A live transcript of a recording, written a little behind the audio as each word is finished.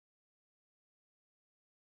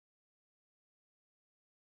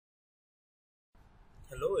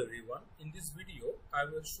Hello everyone, in this video I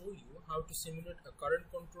will show you how to simulate a current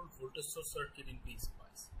controlled voltage source circuit in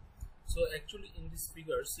PSpice. So actually in this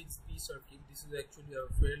figure 6P circuit, this is actually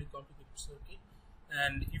a fairly complicated circuit,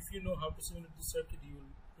 and if you know how to simulate this circuit, you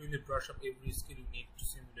will really brush up every skill you need to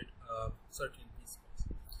simulate a circuit in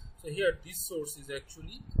PSpice. So here this source is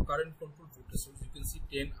actually current controlled voltage source. You can see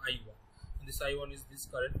 10I1, and this I1 is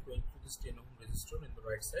this current flowing through this 10 ohm resistor in the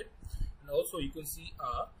right side, and also you can see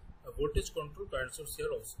a voltage control current source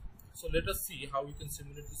here also. So let us see how we can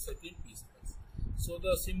simulate this circuit in PSpice. So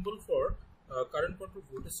the symbol for current control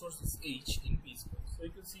voltage source is H in PSpice. So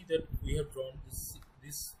you can see that we have drawn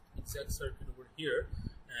this exact circuit over here,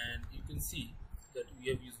 and you can see that we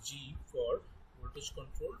have used G for voltage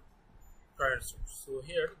control current source. So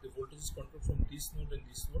here the voltage is controlled from this node and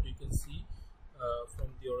this node. You can see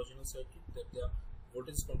from the original circuit that the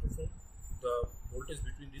voltage is controlled from the voltage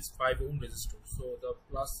between these 5 ohm resistors. So the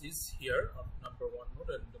plus is here on number 1 node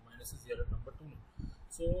and the minus is here at number 2 node.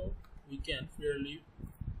 So we can fairly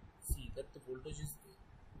see that the voltage is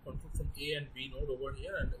controlled from A and B node over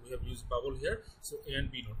here, and we have used bubble here, so A and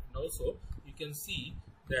B node. And also you can see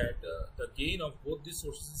that the gain of both these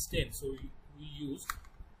sources is 10, so we use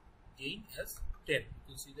gain as 10. You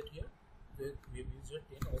can see that here that we have used at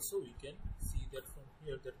 10. Also we can see that from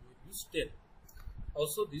here that we have used 10.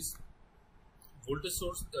 Also this voltage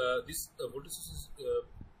source, voltage source is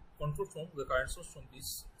controlled from the current source from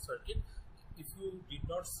this circuit. If you did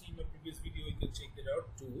not see my previous video, you can check that out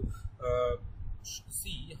to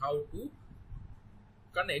see how to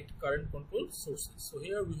connect current control sources. So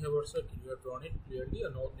here we have our circuit. We have drawn it clearly,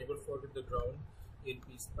 and never forget the ground in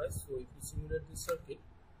PSpice. So if you simulate this circuit,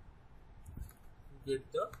 you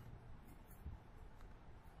get the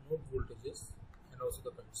node voltages and also the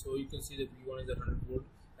current. So you can see that V1 is at 100 volt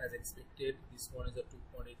as expected. This one is at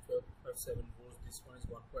 2.8557 volts, this one is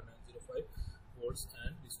 1.905 volts,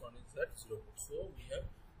 and this one is at 0 volts. So we have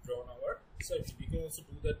drawn our circuit. We can also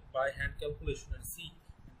do that by hand calculation and see,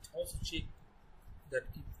 and also check that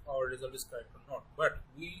if our result is correct or not, but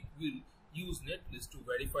we will use netlist to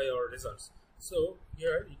verify our results. So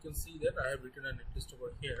here you can see that I have written a netlist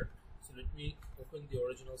over here. So let me open the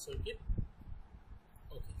original circuit.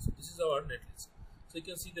 Okay, so this is our netlist. So you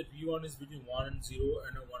can see that V1 is between 1 and 0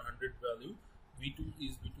 and a 100 value. V2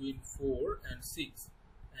 is between 4 and 6,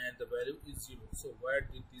 and the value is 0. So where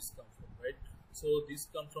did this come from, right? So this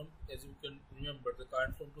comes from, as you can remember, the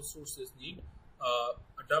current control sources need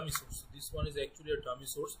a dummy source. So this one is actually a dummy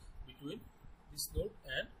source between this node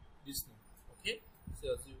and this node. Okay,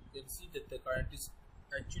 so as you can see that the current is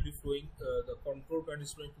actually flowing, the control current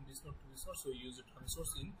is flowing from this node to this node. So you use a dummy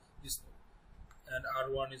source in this node. And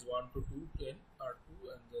R1 is 1 to 2, 10, R2,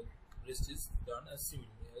 and the rest is done as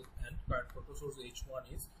similarly. And current control source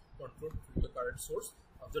H1 is controlled through the current source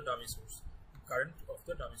of the dummy source. Current of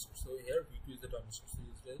the dummy source. So here V2 is the dummy source. So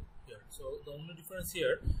it's right here. So the only difference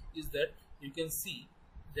here is that you can see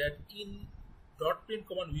that in .print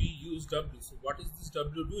command we use W. So what is this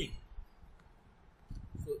W doing?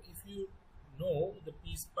 So if you know the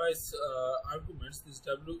PSpice arguments, this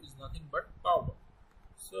W is nothing but power.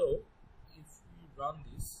 So if we run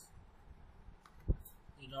this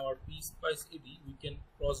in our PSpice AD, we can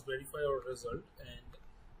cross verify our result and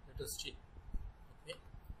let us check. Okay,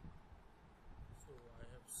 so I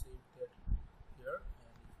have saved that here,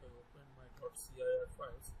 and if I open my .cir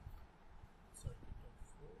files,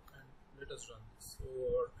 circuit.4, and let us run this. So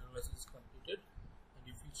our analysis is completed, and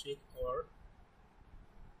if you check our,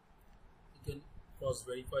 you can cross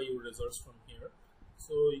verify your results from here.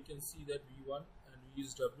 So you can see that V1, and we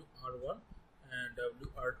use WR1 and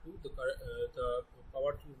WR2, the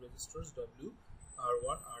power to resistors WR1,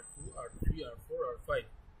 R2, R3, R4, R5,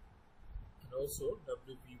 and also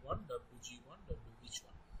WV1, WG1,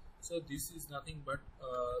 WH1. So this is nothing but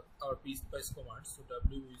our PSpice command. So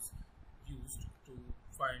W is used to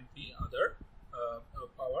find the other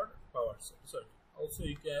power circuit. Also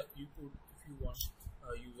you could, if you want,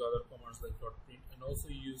 use other commands like .print, and also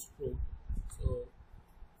use Prob. So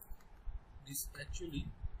this actually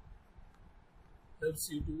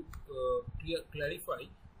helps you to clarify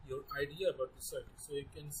your idea about the circuit. So you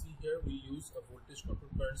can see here we use a voltage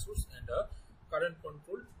controlled current source and a current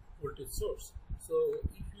controlled voltage source. So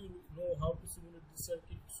if you know how to simulate this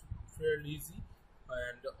circuit, it's fairly easy,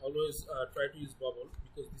 and always try to use bubble,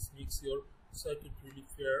 because this makes your circuit really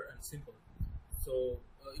fair and simple. So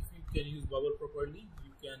if you can use bubble properly,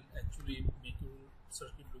 you can actually make your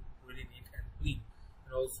circuit look really neat and clean.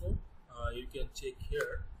 And also you can check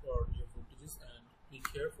here for your voltages and click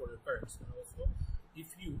here for your currents. And also if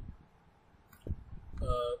you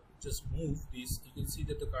just move this, you can see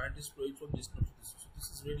that the current is flowing from this node to this. So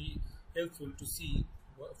this is really helpful to see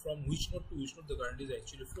from which node to which node the current is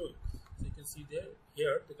actually flowing. So you can see there,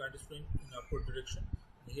 here the current is flowing in upward direction,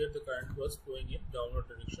 and here the current was flowing in downward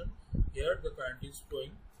direction. Here the current is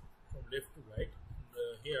flowing from left to right,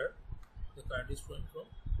 and here the current is flowing from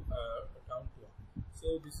down to up.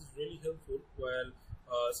 So this is really helpful while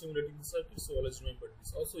simulating the circuit, so always remember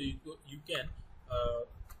this. Also you can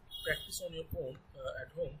practice on your own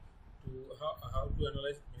at home to how to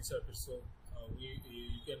analyze many circuits. So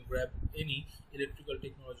you can grab any electrical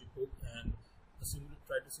technology book and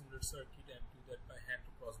try to simulate circuit and do that by hand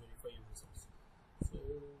to cross verify your results. So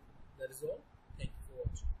that is all. Thank you for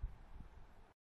watching.